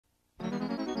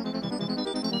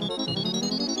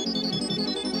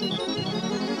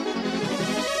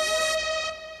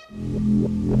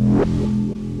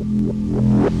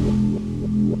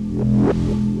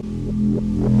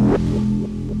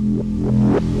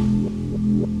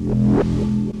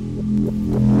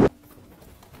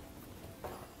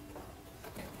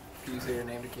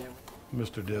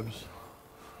Mr.Dibbs.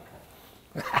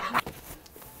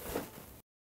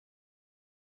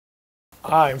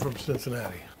 I'm from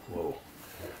Cincinnati. Whoa.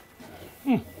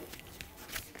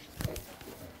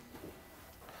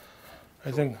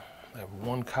 I think I have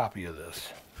one copy of this.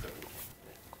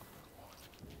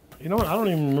 You know what? I don't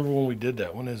even remember when we did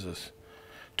that. When is this?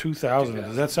 2000.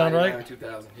 Does that sound right?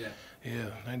 2000, yeah. Yeah,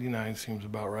 99 seems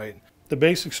about right. The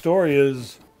basic story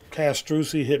is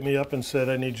Castrucci hit me up and said,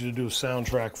 I need you to do a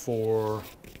soundtrack for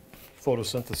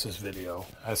Photosynthesis video.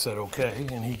 I said, okay,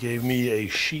 and he gave me a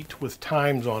sheet with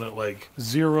times on it, like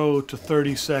 0 to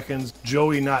 30 seconds.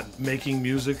 Joey not making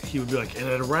music, he would be like, and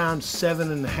at around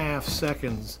 7.5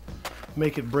 seconds,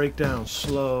 make it break down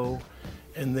slow,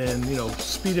 and then, you know,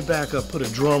 speed it back up, put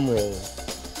a drum roll,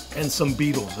 and some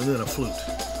Beatles, and then a flute.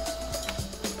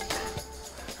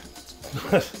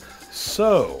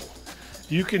 So,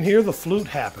 you can hear the flute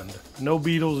happened. No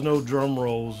Beatles, no drum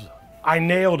rolls. I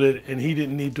nailed it, and he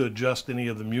didn't need to adjust any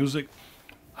of the music.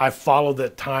 I followed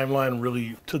that timeline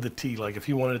really to the T. Like, if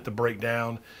he wanted it to break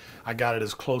down, I got it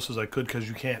as close as I could, because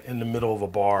you can't, in the middle of a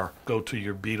bar, go to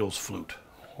your Beatles flute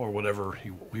or whatever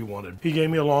he wanted. He gave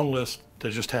me a long list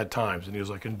that just had times, and he was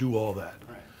like, and do all that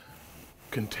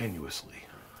continuously.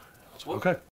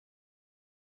 Okay.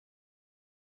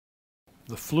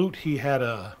 The flute, he had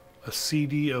a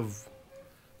CD of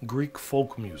Greek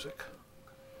folk music.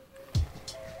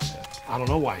 I don't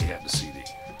know why he had the CD.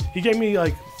 He gave me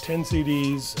like 10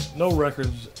 CDs, no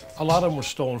records. A lot of them were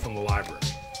stolen from the library.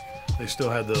 They still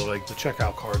had the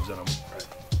checkout cards in them.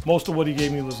 Most of what he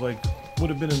gave me was like, would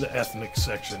have been in the ethnic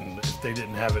section. If they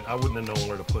didn't have it, I wouldn't have known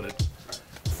where to put it.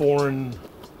 Foreign,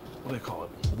 what do they call it?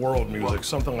 World music,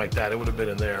 something like that. It would have been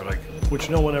in there, like,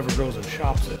 which no one ever goes and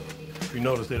shops it. If you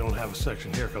notice, they don't have a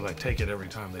section here because I take it every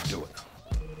time they do it.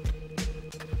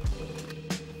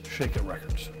 Shake It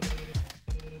Records.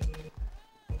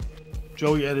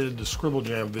 Joey edited the Scribble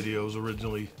Jam videos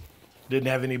originally. Didn't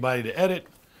have anybody to edit.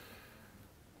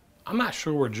 I'm not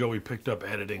sure where Joey picked up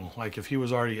editing. Like, if he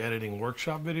was already editing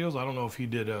workshop videos, I don't know if he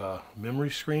did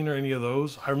Memory Screen or any of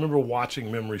those. I remember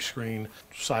watching Memory Screen.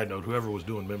 Side note, whoever was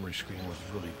doing Memory Screen was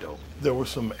really dope. There were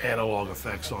some analog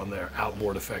effects on there,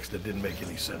 outboard effects that didn't make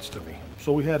any sense to me.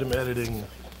 So we had him editing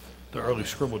the early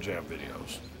Scribble Jam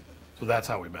videos. So that's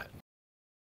how we met.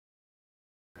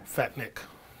 Fat Nick.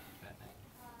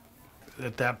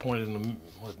 At that point in the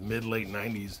mid-late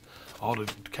 90s, all the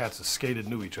cats that skated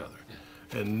knew each other.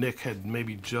 And Nick had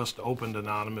maybe just opened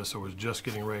Anonymous or was just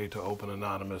getting ready to open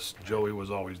Anonymous. Joey was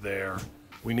always there.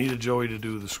 We needed Joey to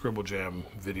do the Scribble Jam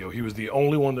video. He was the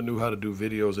only one that knew how to do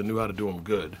videos and knew how to do them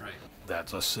good. Right.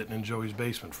 That's us sitting in Joey's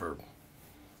basement for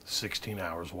 16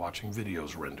 hours watching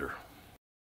videos render.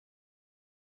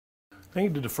 I think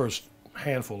he did the first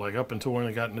handful, like up until when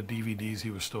they got into DVDs,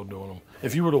 he was still doing them.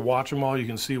 If you were to watch them all, you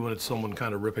can see when it's someone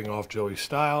kind of ripping off Joey's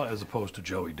style as opposed to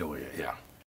Joey doing it, yeah.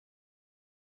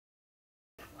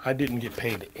 I didn't get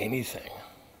paid anything.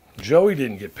 Joey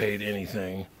didn't get paid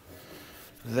anything.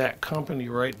 That company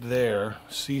right there,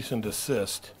 Cease and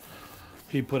Desist,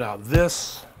 he put out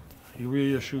this. He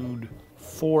reissued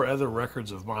 4 other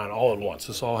records of mine all at once.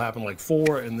 This all happened like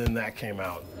 4, and then that came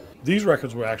out. These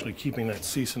records were actually keeping that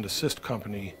Cease and Desist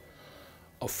company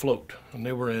afloat, and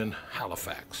they were in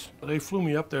Halifax. They flew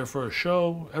me up there for a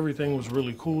show. Everything was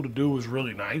really cool to do, was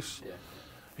really nice. Yeah.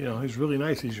 You know, he's really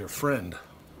nice, he's your friend.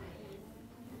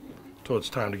 So it's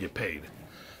time to get paid.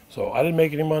 So I didn't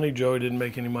make any money, Joey didn't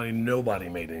make any money, nobody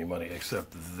made any money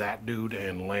except that dude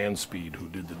and Landspeed who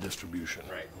did the distribution.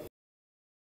 Right.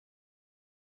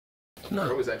 No.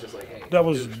 Or was that just like, hey? That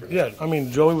was, yeah, I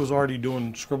mean, Joey was already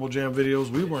doing Scribble Jam videos.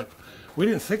 We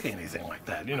didn't think anything like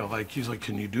that. You know, like, he's like,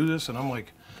 can you do this? And I'm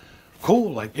like,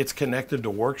 cool, like, it's connected to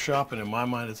workshop, and in my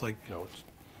mind, it's like, you know,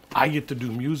 I get to do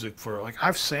music for, like,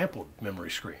 I've sampled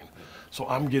Memory Screen. So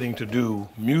I'm getting to do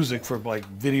music for, like,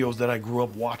 videos that I grew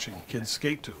up watching kids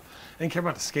skate to. I didn't care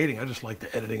about the skating, I just liked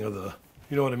the editing of the,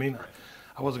 you know what I mean?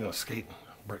 I wasn't gonna skate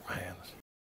and break my hands.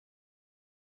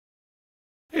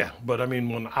 Yeah, but I mean,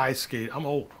 when I skate, I'm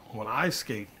old. When I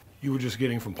skate, you were just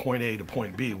getting from point A to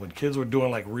point B. When kids were doing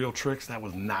like real tricks, that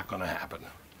was not gonna happen.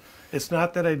 It's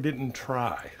not that I didn't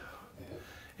try.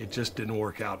 It just didn't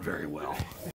work out very well.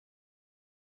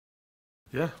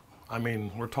 Yeah, I mean,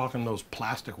 we're talking those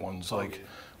plastic ones, like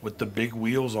with the big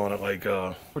wheels on it, like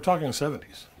we're talking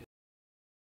 70s.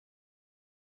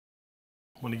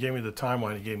 When he gave me the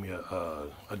timeline, he gave me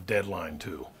a deadline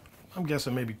too. I'm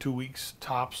guessing maybe 2 weeks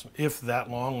tops, if that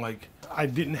long. Like, I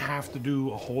didn't have to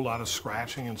do a whole lot of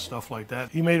scratching and stuff like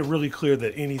that. He made it really clear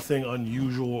that anything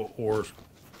unusual or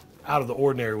out of the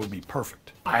ordinary would be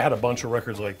perfect. I had a bunch of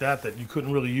records like that you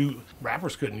couldn't really use.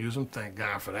 Rappers couldn't use them, thank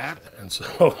God for that. And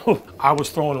so I was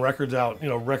throwing records out,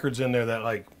 records in there that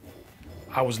like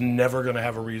I was never gonna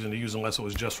have a reason to use unless it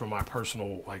was just for my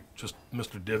personal, like just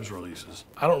Mr.Dibbs releases.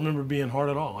 I don't remember being hard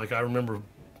at all. Like I remember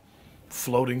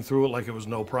floating through it like it was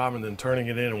no problem and then turning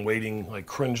it in and waiting, like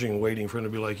cringing, waiting for him to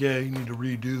be like, yeah, you need to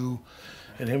redo.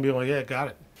 And him being like, yeah, got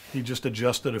it. He just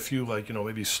adjusted a few, like,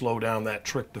 maybe slow down that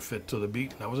trick to fit to the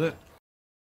beat, and that was it.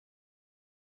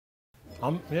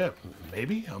 Yeah,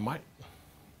 maybe, I might.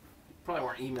 Probably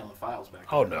weren't emailing files back then.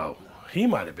 Oh, no. He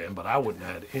might have been, but I wouldn't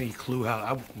have had any clue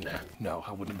how, no,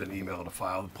 I wouldn't have been emailing a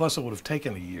file. Plus, it would have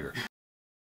taken a year.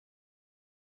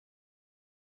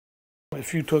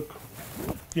 If you took,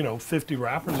 50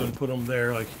 rappers and put them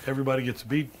there, like, everybody gets a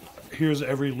beat, here's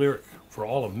every lyric for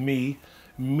all of me,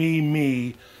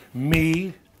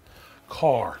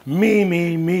 car,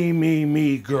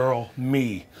 me, girl,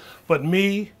 me. But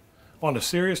me, on a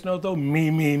serious note though,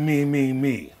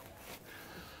 me.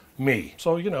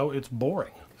 So, it's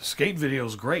boring. Skate video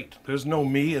is great. There's no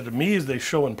me. The me is they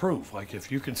show and prove. Like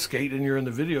if you can skate and you're in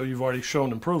the video, you've already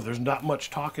shown and proved. There's not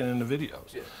much talking in the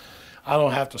videos. Yeah. I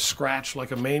don't have to scratch like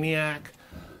a maniac.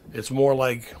 It's more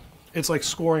like, it's like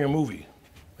scoring a movie.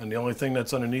 And the only thing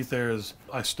that's underneath there is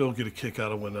I still get a kick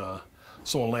out of when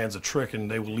someone lands a trick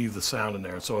and they will leave the sound in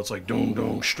there. So it's like doom,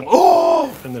 doom,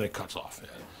 oh, and then it cuts off.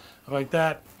 Yeah. Like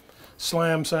that,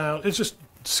 slam sound. It's just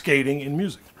skating in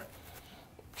music.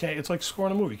 It's like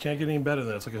scoring a movie. Can't get any better than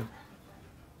that. It's like an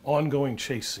ongoing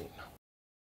chase scene.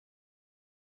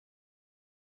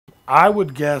 I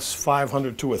would guess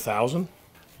 500 to 1,000,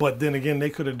 but then again,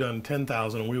 they could have done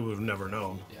 10,000 and we would have never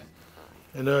known. Yeah.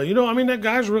 And that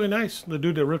guy's really nice. The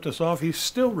dude that ripped us off, he's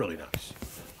still really nice.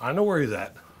 I know where he's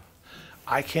at.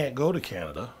 I can't go to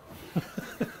Canada.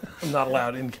 I'm not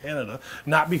allowed in Canada.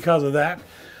 Not because of that,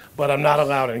 but I'm not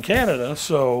allowed in Canada,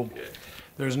 so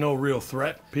there's no real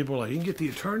threat. People are like, you can get the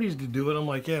attorneys to do it. I'm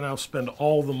like, yeah, and I'll spend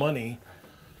all the money.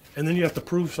 And then you have to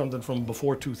prove something from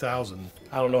before 2000.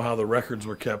 I don't know how the records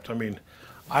were kept. I mean,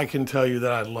 I can tell you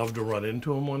that I'd love to run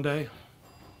into him one day.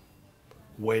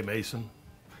 Way Mason.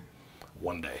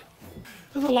 One day.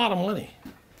 There's a lot of money.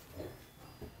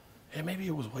 And maybe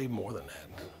it was way more than that.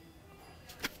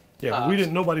 Yeah,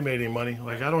 but nobody made any money.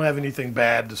 Like, I don't have anything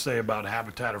bad to say about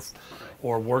Habitat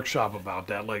or Workshop about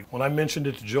that. Like, when I mentioned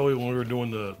it to Joey when we were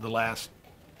doing the last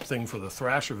thing for the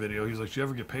Thrasher video, he's like, did you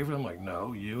ever get paid for that? I'm like,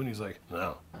 no, you? And he's like,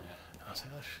 no. And I was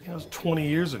like, it was 20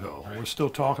 years ago. We're still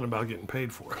talking about getting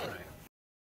paid for it.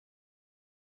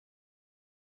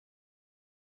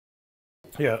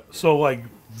 Yeah, so like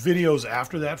videos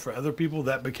after that for other people,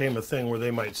 that became a thing where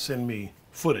they might send me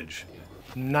footage.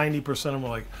 90% of them are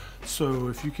like, so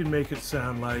if you can make it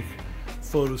sound like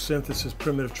Photosynthesis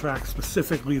primitive track,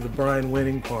 specifically the Brian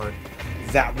Winning part,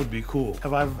 that would be cool.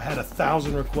 Have I had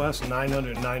 1,000 requests,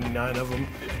 999 of them,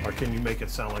 or can you make it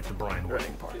sound like the Brian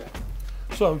Winning part?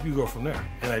 So you go from there,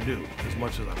 and I do, as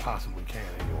much as I possibly can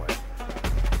anyway.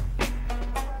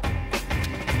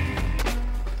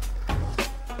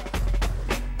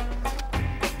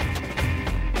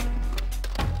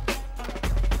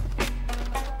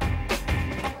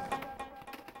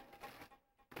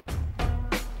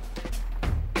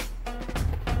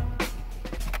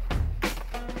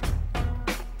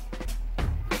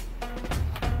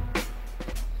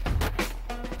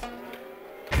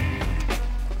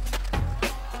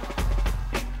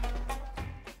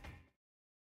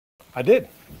 I did. It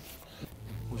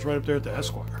was right up there at the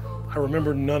Esquire. I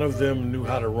remember none of them knew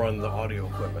how to run the audio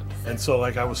equipment. And so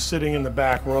like I was sitting in the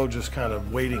back row just kind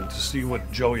of waiting to see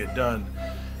what Joey had done.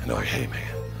 And they're like, hey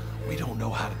man, we don't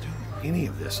know how to do any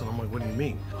of this. And I'm like, what do you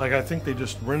mean? Like I think they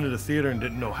just rented a theater and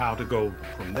didn't know how to go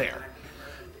from there.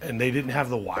 And they didn't have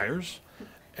the wires.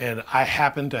 And I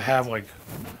happened to have like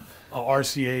a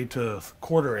RCA to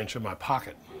 1/4 inch in my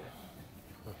pocket.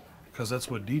 Because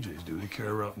that's what DJs do. They carry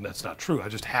around, and that's not true. I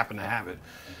just happen to have it.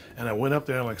 And I went up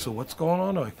there, and I'm like, so what's going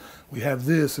on? Like, we have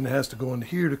this, and it has to go into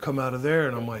here to come out of there.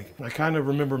 And I'm like, I kind of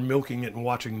remember milking it and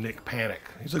watching Nick panic.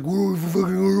 He's like, what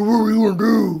are we going to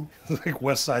do? It's like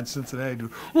West Side Cincinnati,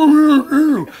 dude. What are we going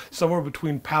to do? Somewhere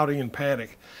between pouting and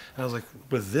panic. And I was like,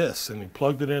 with this. And he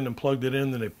plugged it in and plugged it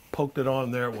in, then they poked it on,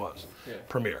 and there it was. Yeah.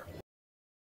 Premiere.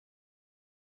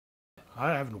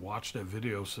 I haven't watched that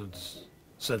video since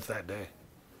that day.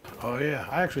 Oh yeah,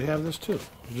 I actually have this too.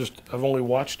 I've only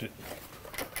watched it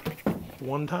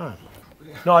one time.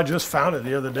 No, I just found it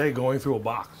the other day going through a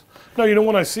box. No,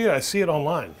 when I see it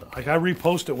online. Like I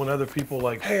repost it when other people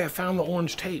like, hey, I found the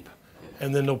orange tape.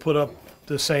 And then they'll put up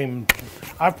the same.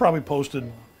 I've probably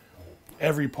posted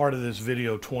every part of this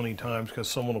video 20 times because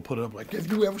someone will put it up like, have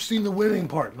you ever seen the winning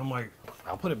part? And I'm like,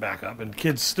 I'll put it back up. And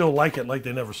kids still like it like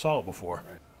they never saw it before.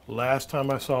 Last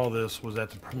time I saw this was at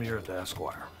the premiere at the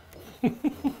Esquire.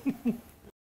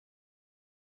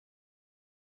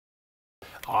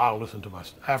 I'll listen to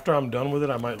after I'm done with it,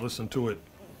 I might listen to it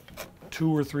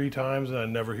 2 or 3 times and I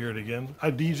never hear it again. I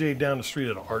DJ'd down the street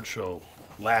at an art show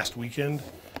last weekend.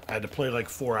 I had to play like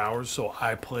 4 hours, so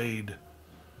I played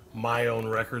my own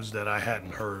records that I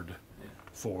hadn't heard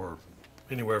for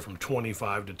anywhere from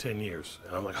 25 to 10 years.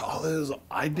 And I'm like, oh,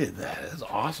 I did that. It's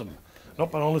awesome.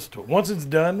 Nope, I don't listen to it. Once it's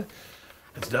done,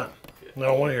 it's done. I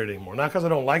don't want to hear it anymore. Not because I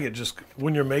don't like it, just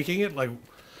when you're making it, like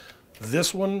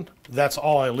this one, that's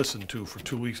all I listened to for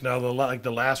 2 weeks. Now, like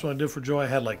the last one I did for Joe, I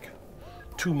had like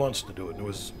 2 months to do it, and it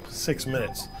was 6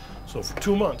 minutes. So for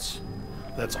 2 months,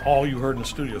 that's all you heard in the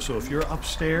studio. So if you're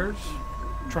upstairs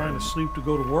trying to sleep to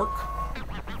go to work,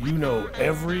 you know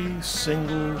every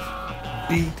single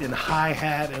beat and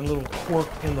hi-hat and little quirk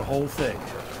in the whole thing.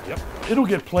 Yep. It'll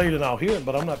get played and I'll hear it,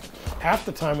 but I'm not, half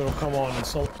the time it'll come on, and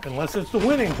so, unless it's the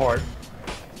winning part,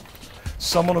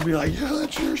 someone will be like, yeah,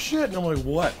 that's your shit. And I'm like,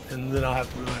 what? And then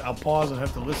I'll pause and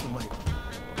have to listen. I'm like,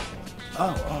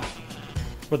 oh.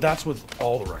 But that's with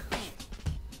all the records.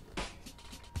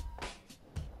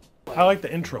 I like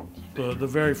the intro, the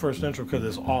very first intro, because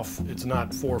it's off. It's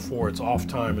not 4/4. It's off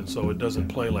time, and so it doesn't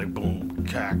play like boom,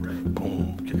 cack,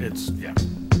 boom. It's yeah.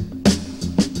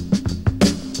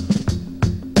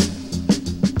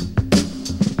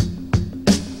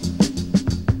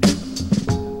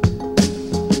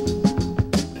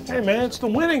 Hey man, it's the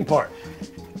winning part.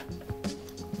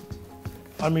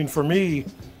 I mean, for me,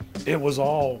 it was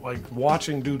all like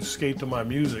watching dudes skate to my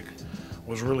music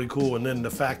was really cool, and then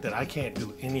the fact that I can't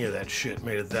do any of that shit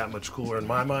made it that much cooler in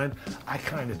my mind. I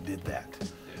kind of did that.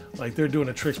 Like, they're doing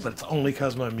the tricks, but it's only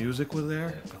because my music was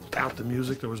there. Without the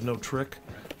music, there was no trick.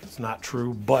 It's not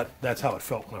true, but that's how it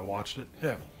felt when I watched it.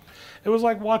 Yeah. It was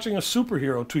like watching a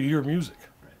superhero to your music.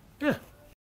 Yeah.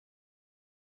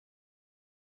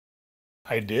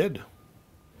 I did.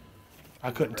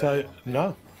 I couldn't tell you.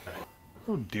 No.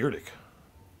 Oh, Deerdick.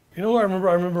 You know what I remember?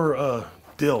 I remember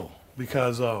Dill,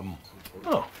 because oh,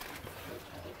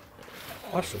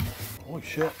 watch it. Holy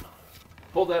shit.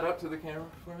 Hold that up to the camera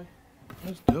for me.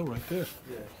 That's Dill right there.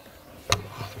 Yeah.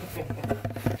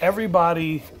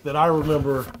 Everybody that I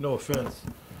remember, no offense,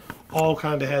 all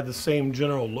kind of had the same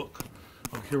general look.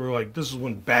 Like, here we're like, this is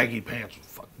when baggy pants were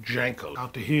fucking janko.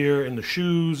 Out to here, in the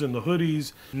shoes and the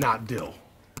hoodies, not Dill.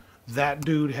 That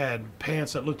dude had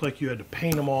pants that looked like you had to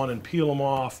paint them on and peel them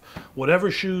off.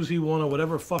 Whatever shoes he wanted,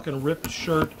 whatever fucking ripped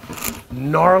shirt.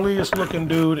 Gnarliest looking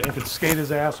dude, and could skate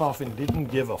his ass off and didn't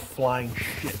give a flying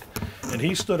shit. And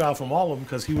he stood out from all of them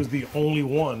because he was the only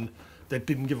one that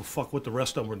didn't give a fuck what the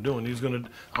rest of them were doing. He was gonna,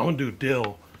 I'm gonna do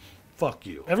Dill. Fuck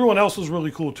you. Everyone else was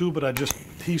really cool too, but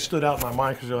he stood out in my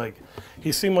mind because you're like,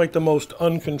 he seemed like the most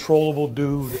uncontrollable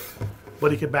dude,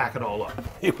 but he could back it all up.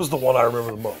 He was the one I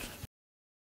remember the most.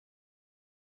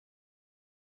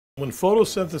 When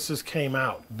Photosynthesis came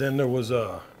out, then there was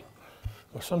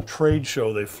some trade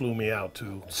show they flew me out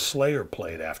to. Slayer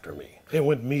played after me. It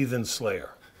went me, then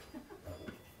Slayer.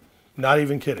 Not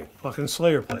even kidding. Fucking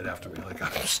Slayer played after me. Like,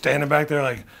 I'm standing back there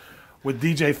like with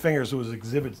DJ Fingers, who was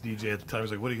Exhibit's DJ at the time.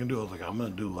 He's like, what are you gonna do? I was like, I'm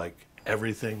gonna do like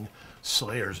everything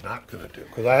Slayer's not gonna do.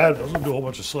 Because I was gonna do a whole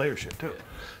bunch of Slayer shit too.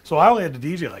 So I only had to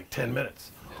DJ like 10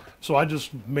 minutes. So I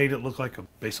just made it look like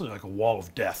basically like a wall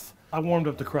of death. I warmed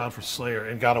up the crowd for Slayer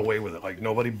and got away with it. Like,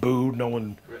 nobody booed, no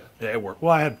one, yeah, it worked.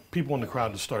 Well, I had people in the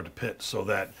crowd to start the pit so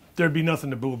that there'd be nothing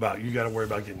to boo about. You got to worry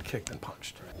about getting kicked and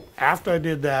punched. After I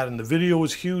did that, and the video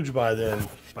was huge by then,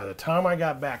 by the time I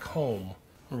got back home,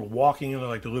 we were walking into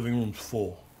like the living room's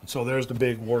full. And so there's the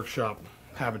big workshop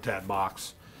habitat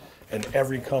box, and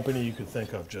every company you could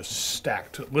think of just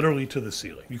stacked literally to the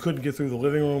ceiling. You couldn't get through the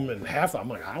living room, and I'm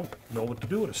like, I don't know what to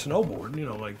do with a snowboard, you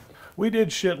know, like. We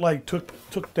did shit like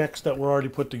took decks that were already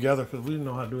put together, because we didn't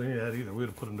know how to do any of that either. We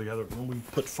had to put them together. When we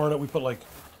put furniture, we put like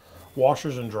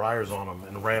washers and dryers on them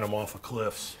and ran them off of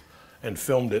cliffs and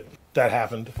filmed it. That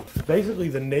happened. Basically,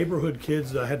 the neighborhood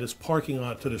kids, I had this parking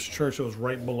lot to this church that was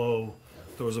right below.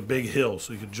 There was a big hill,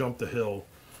 so you could jump the hill,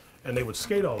 and they would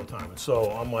skate all the time. And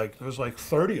so I'm like, there's like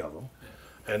 30 of them.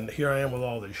 And here I am with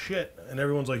all this shit, and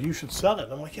everyone's like, you should sell it.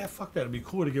 And I'm like, yeah, fuck that. It'd be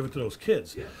cool to give it to those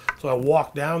kids. Yeah. So I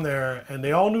walked down there, and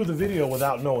they all knew the video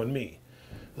without knowing me.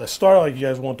 I started like, you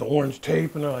guys want the orange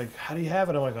tape? And they're like, how do you have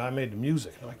it? I'm like, I made the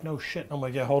music. And they're like, no shit. And I'm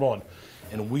like, yeah, hold on.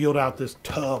 And wheeled out this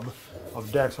tub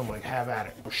of decks. I'm like, have at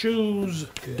it. Shoes,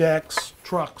 decks,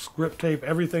 trucks, grip tape,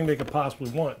 everything they could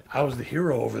possibly want. I was the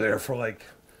hero over there for like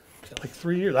Like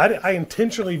 3 years. I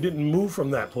intentionally didn't move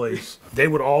from that place. They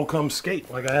would all come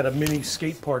skate. Like I had a mini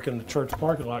skate park in the church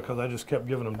parking lot because I just kept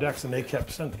giving them decks and they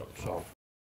kept sending them. So,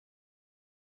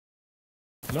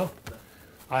 no,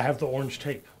 I have the orange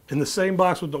tape. In the same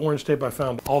box with the orange tape, I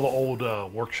found all the old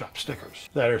workshop stickers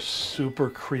that are super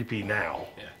creepy now.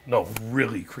 Yeah. No,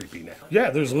 really creepy now. Yeah,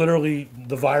 there's literally,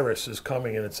 the virus is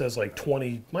coming and it says like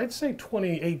 20, might say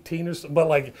 2018 or something, but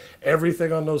like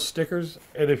everything on those stickers.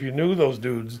 And if you knew those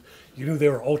dudes, you knew they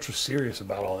were ultra serious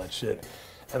about all that shit.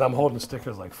 And I'm holding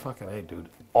stickers like, fucking hey, dude,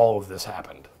 all of this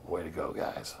happened. Way to go,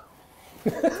 guys.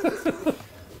 I'll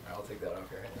take that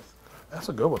off your hands. That's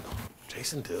a good one.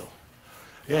 Jason Dill.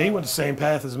 Yeah, he went the same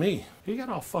path as me. He got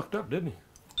all fucked up, didn't he?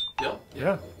 Dill?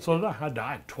 Yeah, so did I. I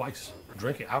died twice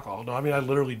drinking alcohol. No, I mean, I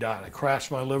literally died. I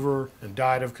crashed my liver and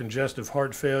died of congestive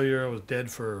heart failure. I was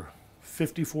dead for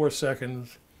 54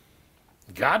 seconds.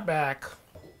 Got back,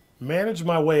 managed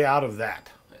my way out of that.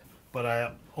 But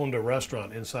I owned a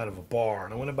restaurant inside of a bar,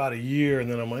 and I went about a year,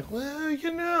 and then I'm like, well,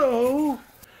 you know,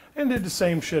 and did the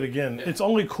same shit again. Yeah. It's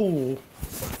only cool.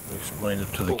 Let me explain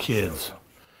it to the kids.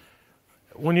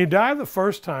 When you die the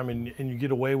first time and you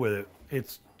get away with it,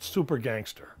 it's super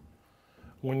gangster.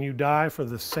 When you die for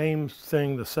the same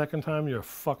thing the second time, you're a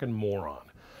fucking moron.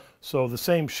 So the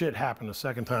same shit happened the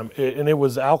second time, and it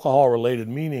was alcohol related,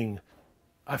 meaning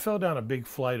I fell down a big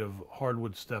flight of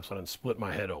hardwood steps and split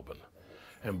my head open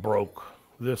and broke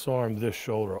this arm, this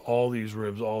shoulder, all these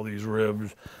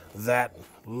ribs, that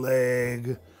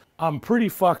leg. I'm pretty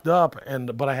fucked up,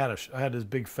 but I had this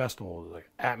big festival, like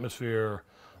Atmosphere,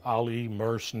 Ali,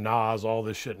 Merce, Nas, all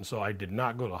this shit, and so I did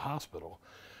not go to the hospital.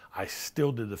 I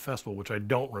still did the festival, which I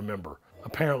don't remember.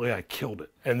 Apparently I killed it.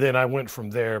 And then I went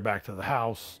from there back to the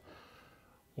house,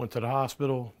 went to the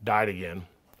hospital, died again,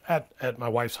 at my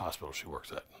wife's hospital she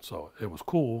works at. So it was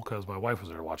cool because my wife was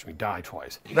there to watch me die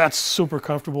twice. That's super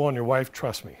comfortable on your wife,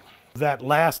 trust me. That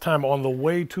last time on the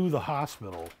way to the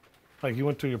hospital, like you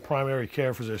went to your primary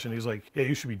care physician, he's like, yeah,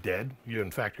 you should be dead.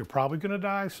 In fact, you're probably gonna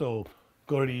die, so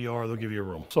go to the ER, they'll give you a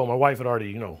room. So my wife had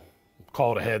already,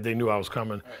 called ahead. They knew I was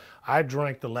coming. Right. I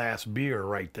drank the last beer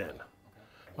right then.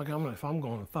 Okay. Like, if I'm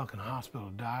going to the fucking hospital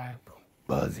to die, I'm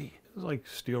buzzy. It was like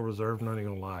Steel Reserve, not even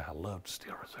gonna lie. I loved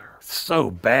Steel Reserve.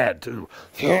 So bad, too.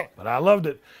 But I loved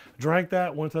it. Drank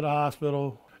that, went to the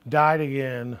hospital, died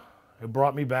again. It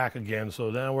brought me back again. So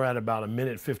then we're at about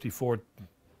 1:54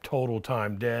 total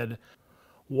time dead.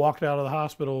 Walked out of the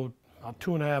hospital about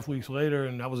 2.5 weeks later,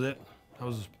 and that was it. That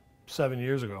was 7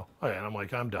 years ago. Oh, yeah, and I'm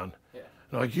like, I'm done. Yeah.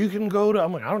 And like, you can go to,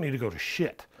 I'm like, I don't need to go to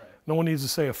shit. Right. No one needs to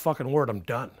say a fucking word, I'm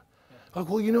done. Yeah. Like,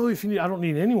 well, if you need, I don't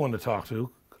need anyone to talk to.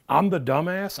 I'm the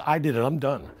dumbass, I did it, I'm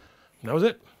done. And that was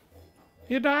it.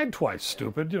 You died twice,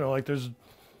 stupid. Like there's,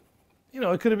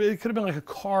 it could have been like a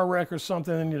car wreck or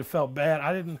something and you'd have felt bad.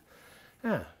 I didn't,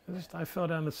 I fell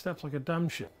down the steps like a dumb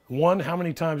shit. One, how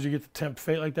many times you get to tempt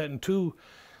fate like that? And two,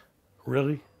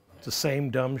 really? It's the same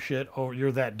dumb shit, or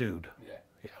you're that dude.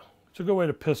 It's a good way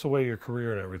to piss away your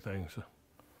career and everything. So.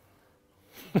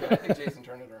 Yeah, I think Jason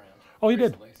turned it around. Oh, he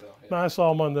did? So, yeah. No, I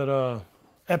saw him on that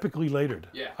Epically Latered.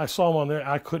 Yeah. I saw him on there.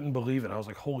 I couldn't believe it. I was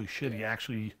like, holy shit, he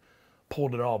actually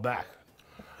pulled it all back.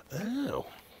 Oh.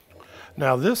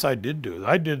 Now this I did do.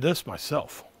 I did this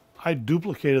myself. I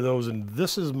duplicated those, and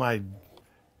this is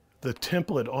the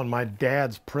template on my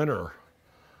dad's printer.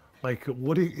 Like,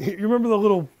 what do you remember the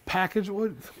little package?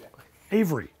 What? Yeah.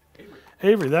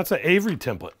 Avery, that's an Avery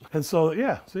template. And so,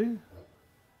 yeah, see?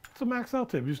 It's a Max Out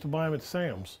tape. I used to buy them at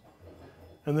Sam's.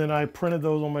 And then I printed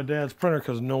those on my dad's printer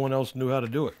because no one else knew how to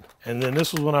do it. And then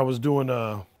this was when I was doing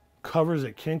covers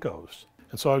at Kinko's.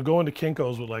 And so I'd go into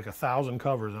Kinko's with like 1,000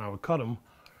 covers and I would cut them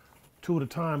 2 at a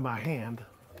time by hand.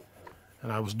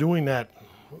 And I was doing that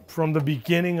from the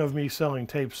beginning of me selling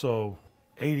tapes, so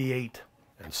 88.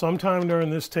 And sometime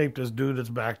during this tape, this dude that's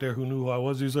back there who knew who I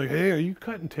was, he's like, hey, are you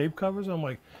cutting tape covers? I'm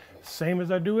like, same as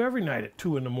I do every night at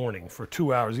 2 in the morning for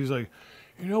 2 hours. He's like,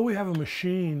 we have a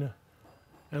machine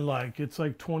and like, it's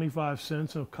like 25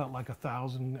 cents and cut like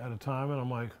 1,000 at a time. And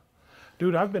I'm like,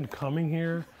 dude, I've been coming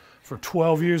here for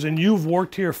 12 years and you've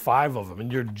worked here 5 of them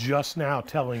and you're just now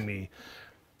telling me.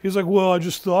 He's like, well, I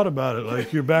just thought about it.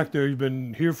 Like, you're back there, you've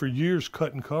been here for years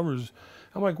cutting covers.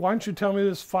 I'm like, why didn't you tell me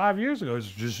this 5 years ago?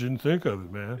 He just didn't think of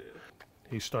it, man.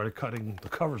 He started cutting the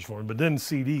covers for me, but then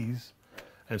CDs.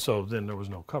 And so then there was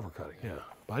no cover cutting, yeah.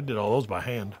 I did all those by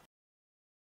hand.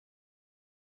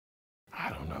 I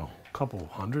don't know, a couple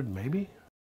hundred maybe?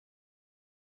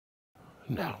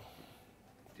 No.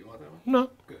 Do you want that one? No.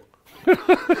 Good.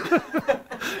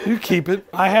 You keep it.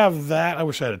 I have that. I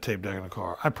wish I had a tape deck in the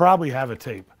car. I probably have a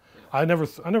tape. I never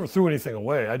threw anything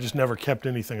away. I just never kept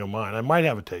anything of mine. I might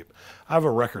have a tape. I have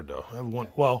a record though. I have one.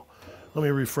 Well, let me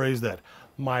rephrase that.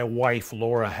 My wife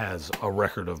Laura has a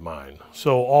record of mine.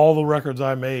 So all the records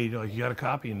I made, like, you got a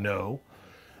copy? No.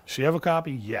 She have a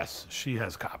copy? Yes, she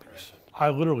has copies. I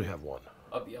literally have one.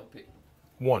 Of the LP.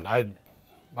 One. I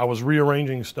was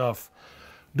rearranging stuff,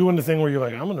 doing the thing where you're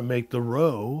like, I'm going to make the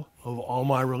row of all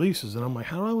my releases, and I'm like,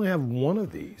 how do I only have one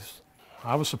of these?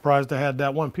 I was surprised I had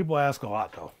that one. People ask a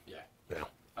lot though. Yeah. Yeah.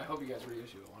 I hope you guys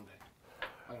reissue it one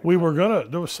day. We were gonna.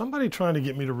 There was somebody trying to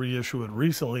get me to reissue it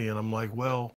recently, and I'm like,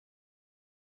 well.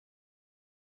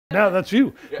 Now that's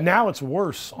you. Yeah. Now it's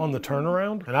worse on the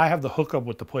turnaround, and I have the hookup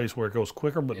with the place where it goes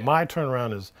quicker, but my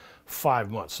turnaround is 5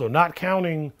 months. So not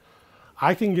counting,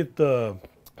 I can get the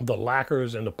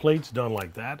lacquers and the plates done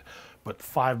like that, but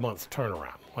 5 months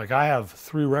turnaround. Like, I have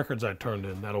 3 records I turned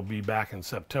in that'll be back in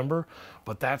September,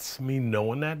 but that's me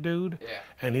knowing that dude,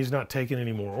 and he's not taking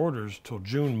any more orders till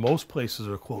June. Most places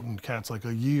are quoting cats like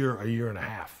a year and a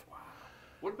half.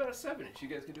 What about a 7-inch? You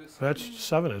guys can do a 7-inch? That's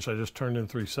 7-inch. I just turned in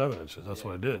 3 7-inches. That's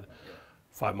what I did.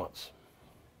 5 months.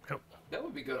 Yep. That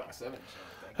would be good on a 7-inch.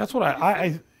 That's what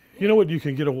I you know what you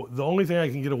can get, the only thing I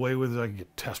can get away with is I can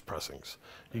get test pressings.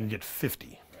 You can get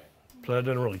 50. So that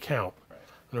doesn't really count.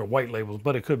 They're white labels,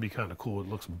 but it could be kind of cool. It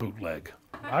looks bootleg.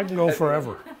 I can go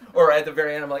forever. Or at the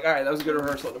very end, I'm like, all right, that was a good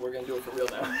rehearsal, and we're going to do it for real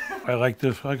now. I like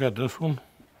this. I got this one.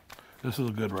 This is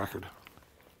a good record.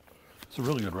 It's a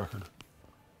really good record.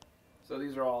 So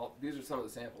these are some of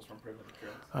the samples from Primitive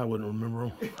Trails. I wouldn't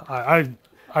remember them.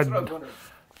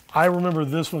 I remember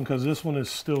this one because this one is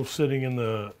still sitting in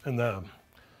the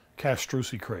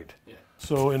Castrucci crate. Yeah.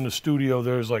 So in the studio,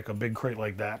 there's like a big crate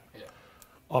like that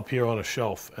up here on a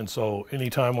shelf. And so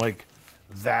anytime like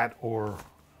that, or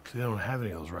see, they don't have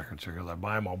any of those records here because I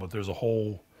buy them all, but there's a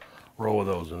whole row of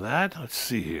those. And that, let's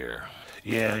see here.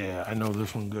 Yeah, I know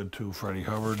this one good too, Freddie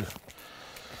Hubbard.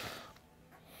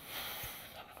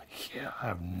 Yeah, I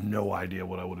have no idea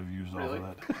what I would have used all of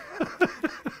that.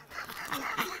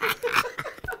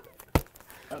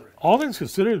 All things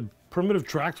considered, Primitive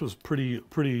Tracks was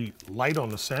pretty light on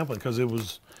the sampling because it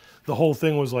was, the whole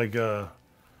thing was like,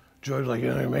 George was like,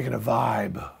 you're making a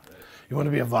vibe. You want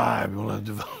to be a vibe. You want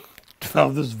to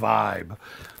develop this vibe.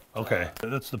 Okay,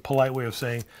 that's the polite way of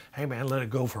saying, hey man, let it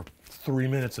go for 3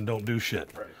 minutes and don't do shit.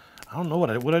 Right. I don't know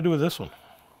what I do with this one.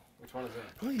 Which one is that?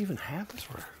 I don't even have this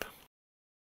record.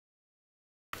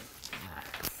 A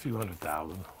few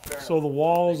 $100,000. So the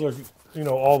walls are, you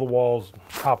know, all the walls,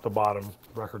 top to bottom,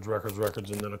 records,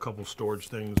 and then a couple storage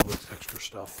things with extra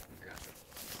stuff.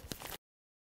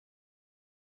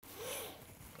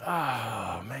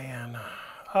 Ah, man.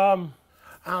 I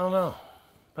don't know.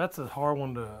 That's a hard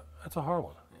one.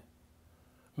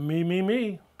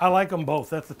 Me. I like them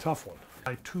both. That's a tough one.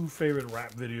 My 2 favorite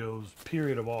rap videos,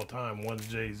 period, of all time. One's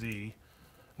Jay-Z,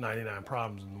 99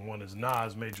 Problems, and one is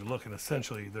Nas, Made You Look, and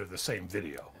essentially they're the same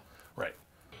video. Right.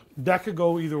 That could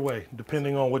go either way,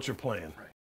 depending on what you're playing. Right.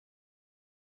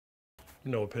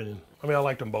 No opinion. I mean, I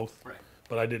liked them both,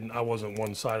 but I wasn't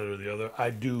one-sided or the other. I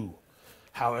do,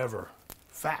 however,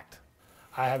 fact,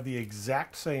 I have the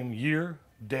exact same year,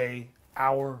 day,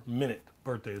 hour, minute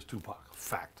birthday as Tupac.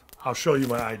 Fact. I'll show you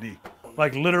my ID.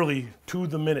 Like literally to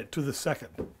the minute, to the second.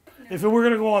 No. If we were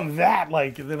gonna go on that,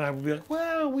 like, then I would be like,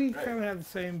 well, we kind of have the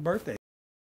same birthday.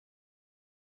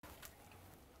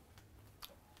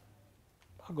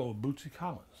 I'll go with Bootsy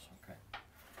Collins. Okay.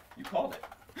 You called it.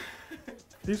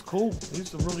 He's cool.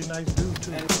 He's a really nice dude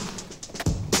too.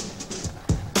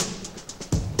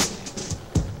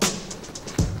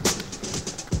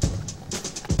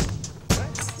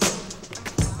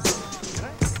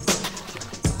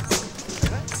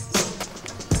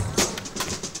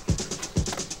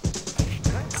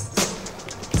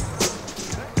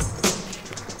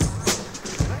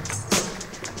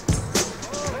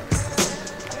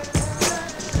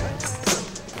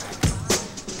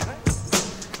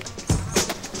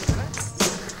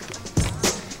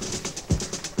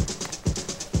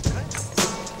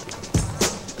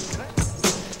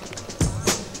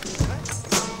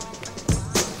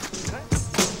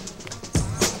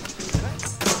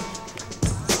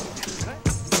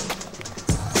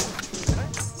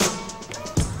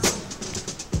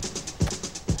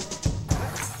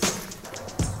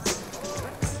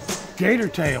 Gator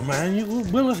tail,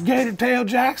 man. Willis Gator Tail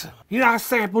Jackson. You know, I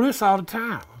sample this all the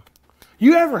time.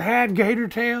 You ever had gator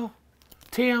tail,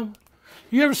 Tim?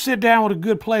 You ever sit down with a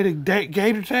good plate of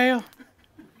gator tail?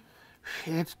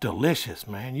 It's delicious,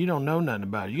 man. You don't know nothing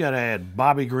about it. You gotta add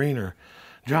Bobby Green or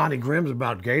Johnny Grimm's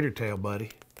about gator tail,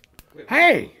 buddy.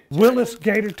 Hey, Willis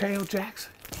Gator Tail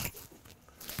Jackson.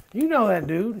 You know that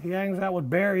dude. He hangs out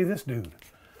with Barry, this dude.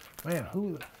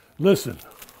 Man, listen,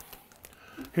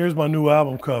 here's my new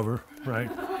album cover, right?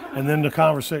 And then the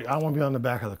conversation, I want to be on the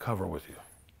back of the cover with you.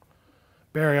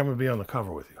 Barry, I'm going to be on the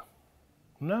cover with you.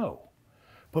 No.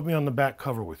 Put me on the back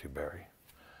cover with you, Barry.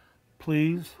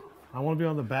 Please. I want to be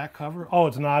on the back cover. Oh,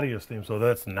 it's Nadia's theme, so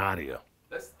that's Nadia.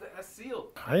 That's sealed.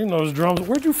 I didn't know those drums.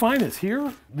 Where'd you find this?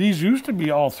 Here? These used to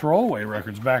be all throwaway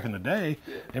records back in the day.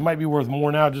 Yeah. They might be worth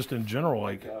more now just in general.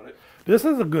 Like, this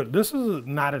is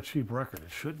not a cheap record.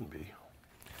 It shouldn't be.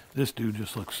 This dude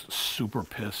just looks super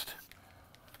pissed.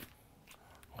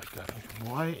 Like,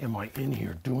 why am I in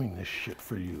here doing this shit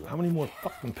for you? How many more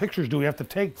fucking pictures do we have to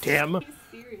take, Tim?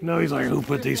 No, he's like, who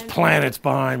put these planets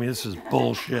behind me? This is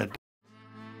bullshit.